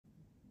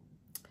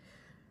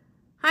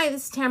Hi,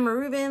 this is Tamara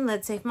Rubin,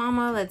 Lead Safe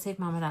Mama,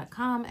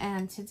 leadsafemama.com,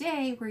 and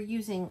today we're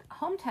using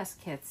home test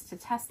kits to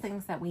test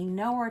things that we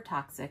know are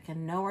toxic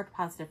and know are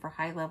positive for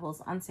high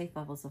levels, unsafe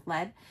levels of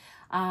lead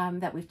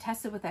that we've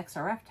tested with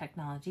XRF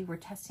technology. We're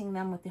testing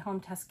them with the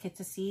home test kit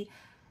to see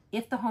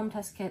if the home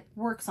test kit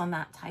works on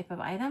that type of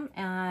item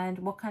and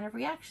what kind of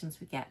reactions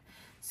we get.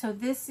 So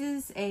this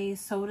is a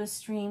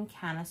SodaStream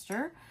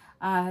canister.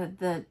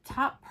 The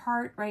top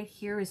part right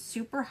here is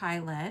super high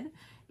lead.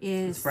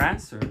 It's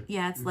brass? Or?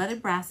 Yeah, it's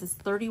leaded brass. It's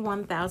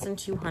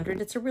 31,200.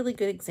 It's a really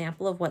good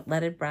example of what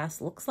leaded brass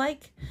looks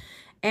like.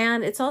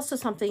 And it's also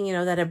something, you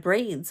know, that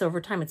abrades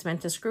over time. It's meant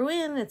to screw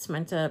in. It's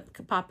meant to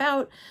pop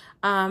out.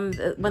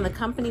 When the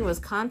company was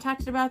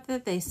contacted about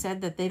that, they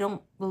said that they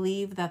don't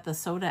believe that the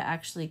soda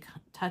actually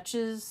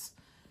touches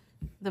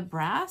the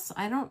brass.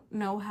 I don't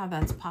know how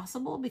that's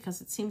possible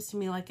because it seems to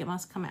me like it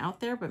must come out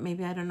there, but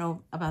maybe I don't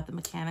know about the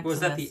mechanics Was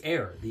of that this. the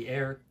air? The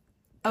air...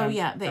 Oh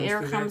yeah, the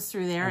air comes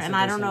through there, and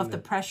I don't know if the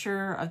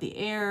pressure of the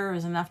air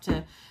is enough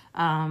to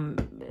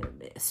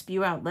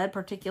spew out lead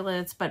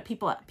particulates. But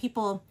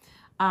people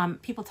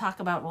talk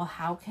about, well,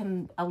 how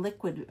can a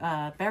liquid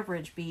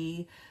beverage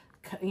be,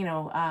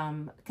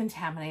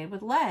 contaminated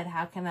with lead?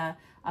 How can a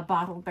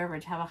bottled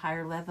beverage have a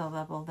higher lead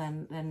level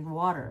than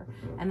water?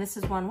 And this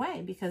is one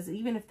way, because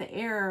even if the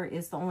air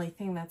is the only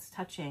thing that's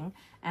touching,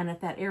 and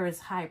if that air is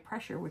high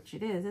pressure, which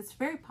it is, it's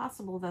very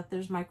possible that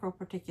there's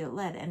microparticulate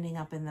lead ending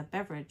up in the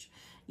beverage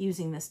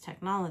using this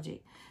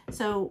technology.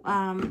 So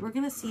we're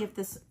going to see if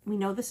this, we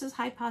know this is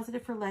high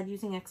positive for lead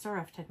using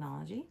XRF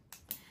technology.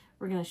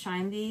 We're going to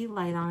shine the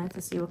light on it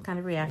to see what kind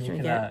of reaction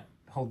we get.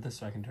 Hold this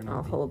so I can turn on.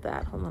 I'll hold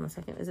that. Hold on a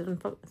second. Is it in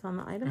focus on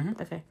the item?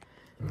 Mm-hmm. Okay.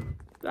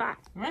 Ah.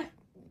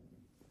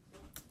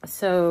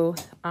 So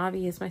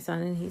Avi is my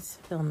son and he's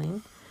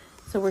filming.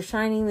 So we're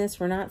shining this.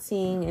 We're not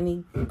seeing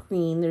any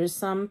green. There's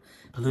some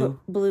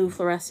blue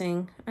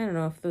fluorescing. I don't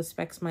know if those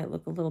specks might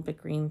look a little bit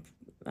green.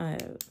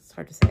 It's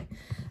hard to say.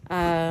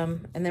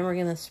 And then we're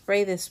going to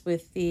spray this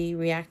with the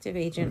reactive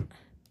agent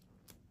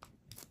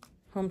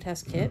home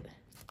test kit.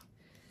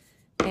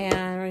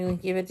 And we're going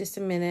to give it just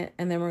a minute,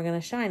 and then we're going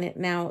to shine it.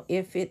 Now,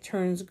 if it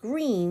turns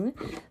green,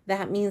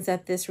 that means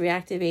that this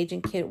reactive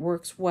agent kit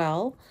works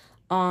well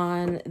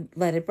on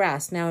leaded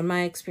brass. Now, in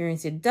my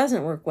experience, it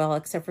doesn't work well,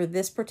 except for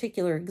this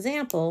particular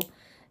example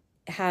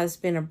has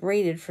been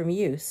abraded from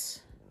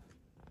use.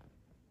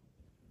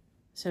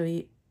 So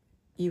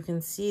you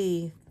can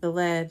see the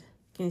lead.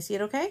 Can you see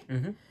it okay?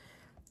 Mm-hmm.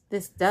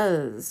 This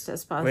does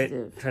test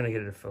positive. Wait, trying to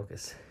get it to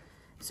focus.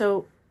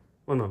 So...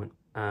 One moment.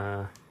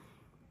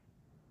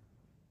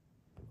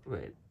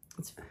 Wait.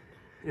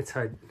 It's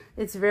hard.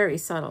 It's very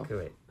subtle. Okay,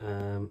 wait.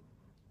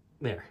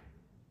 There.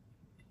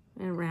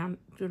 And around,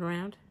 do it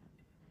around.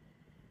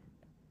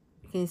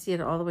 Can you see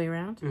it all the way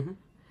around?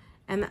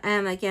 Mm-hmm.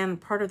 And again,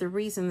 part of the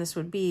reason this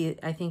would be,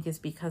 I think, is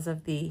because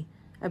of the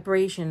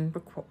abrasion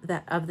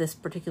of this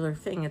particular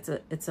thing. It's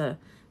a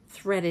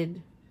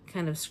threaded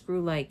kind of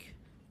screw-like,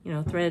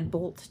 threaded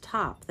bolt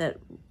top that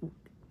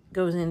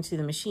goes into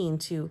the machine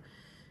to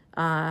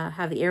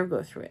have the air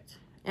go through it.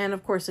 And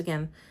of course,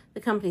 again, the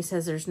company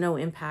says there's no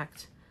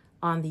impact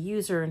on the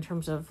user in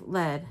terms of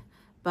lead,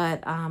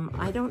 but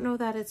I don't know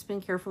that it's been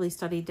carefully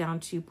studied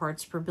down to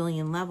parts per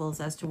billion levels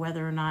as to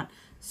whether or not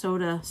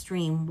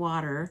SodaStream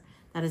water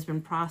that has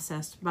been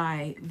processed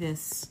by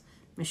this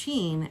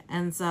machine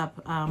ends up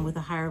with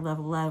a higher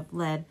level of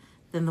lead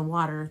than the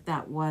water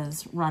that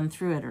was run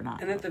through it or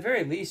not. And at the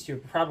very least, you're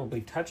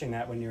probably touching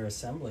that when you're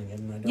assembling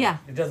it. And yeah.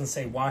 It doesn't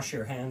say wash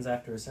your hands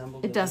after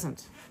assembly. It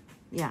doesn't.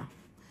 Yeah.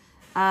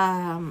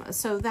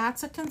 So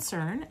that's a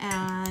concern,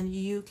 and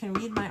you can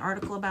read my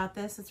article about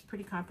this. It's a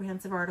pretty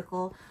comprehensive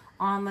article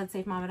on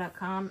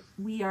leadsafemama.com.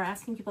 We are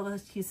asking people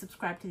to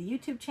subscribe to the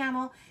YouTube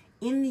channel.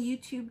 In the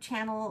YouTube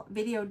channel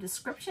video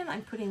description,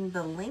 I'm putting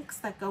the links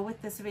that go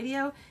with this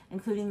video,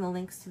 including the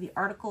links to the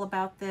article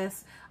about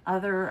this,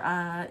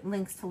 other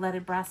links to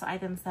leaded brass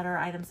items that are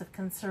items of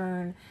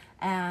concern,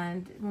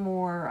 and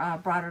more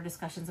broader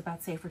discussions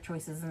about safer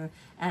choices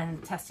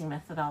and testing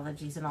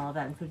methodologies and all of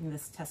that, including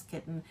this test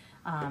kit and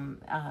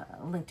a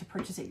link to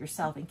purchase it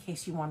yourself in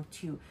case you want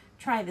to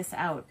try this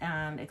out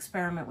and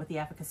experiment with the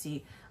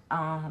efficacy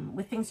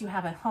with things you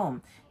have at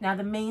home. Now,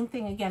 the main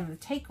thing, again, the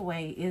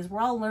takeaway is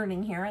we're all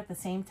learning here at the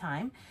same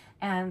time,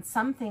 and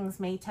some things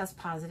may test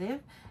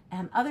positive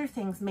and other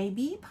things may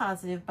be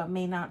positive but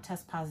may not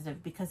test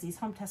positive because these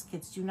home test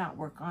kits do not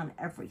work on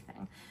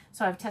everything.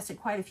 So I've tested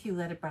quite a few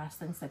leaded brass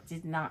things that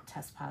did not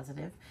test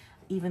positive,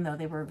 even though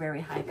they were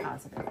very high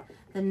positive.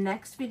 The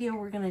next video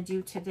we're going to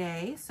do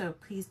today, so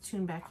please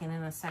tune back in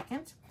a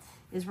second,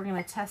 is we're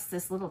going to test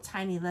this little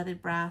tiny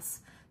leaded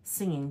brass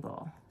singing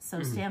bowl.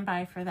 So stand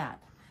by for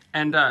that.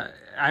 And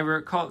I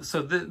recall,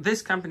 so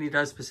this company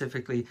does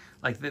specifically,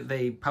 like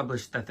they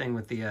published the thing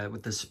with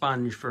the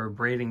sponge for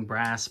abrading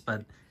brass,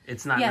 but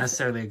it's not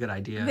necessarily a good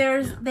idea.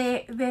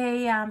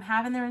 They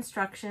have in their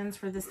instructions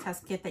for this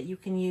test kit that you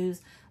can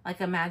use like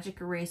a magic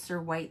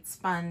eraser white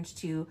sponge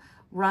to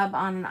rub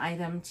on an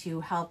item to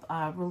help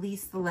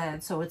release the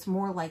lead, so it's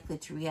more likely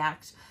to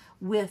react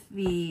with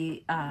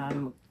the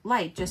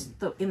light, just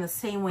in the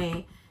same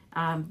way.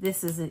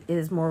 This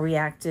is more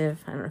reactive.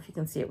 I don't know if you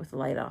can see it with the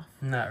light off.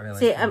 Not really.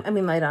 See, I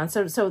mean light on.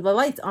 So the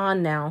light's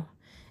on now,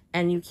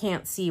 and you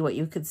can't see what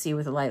you could see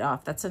with the light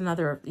off. That's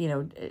another, you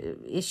know,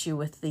 issue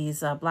with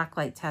these black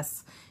light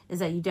tests, is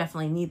that you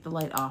definitely need the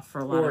light off for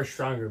a lot. Or a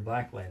stronger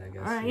black light, I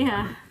guess.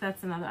 Yeah,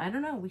 that's another. I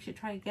don't know. We should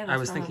try to get. I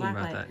was thinking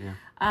about that.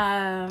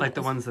 Yeah. Like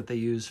the ones that they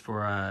use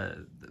for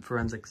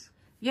forensics.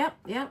 Yep.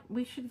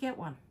 We should get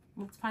one.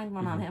 Let's find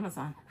one on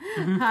Amazon.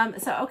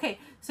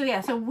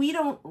 So we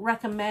don't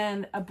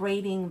recommend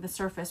abrading the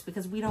surface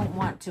because we don't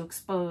want to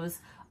expose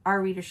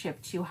our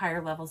readership to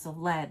higher levels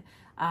of lead.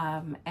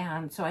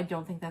 And so I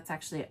don't think that's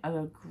actually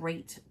a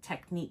great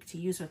technique to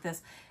use with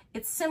this.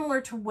 It's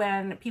similar to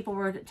when people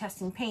were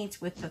testing paint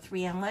with the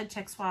 3M lead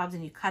check swabs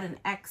and you cut an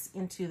X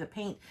into the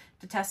paint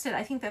to test it.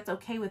 I think that's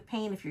okay with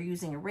paint if you're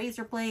using a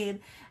razor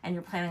blade and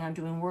you're planning on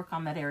doing work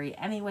on that area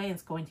anyway.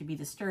 It's going to be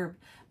disturbed.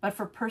 But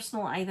for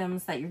personal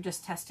items that you're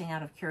just testing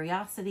out of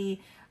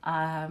curiosity,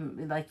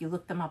 like you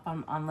look them up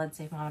on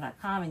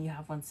leadsafemama.com and you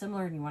have one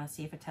similar and you want to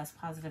see if it tests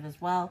positive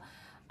as well.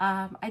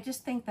 I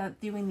just think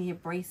that doing the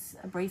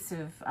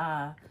abrasive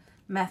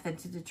method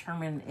to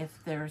determine if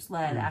there's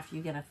lead after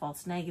you get a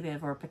false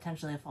negative or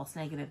potentially a false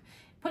negative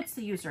puts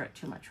the user at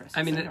too much risk.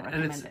 I mean,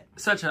 and it's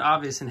such an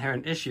obvious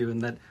inherent issue in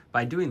that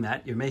by doing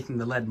that, you're making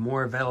the lead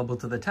more available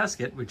to the test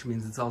kit, which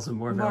means it's also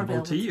more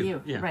available to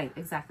you. Yeah. Right,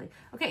 exactly.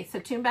 Okay, so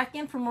tune back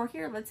in for more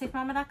here at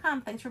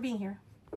leadsafemama.com. Thanks for being here.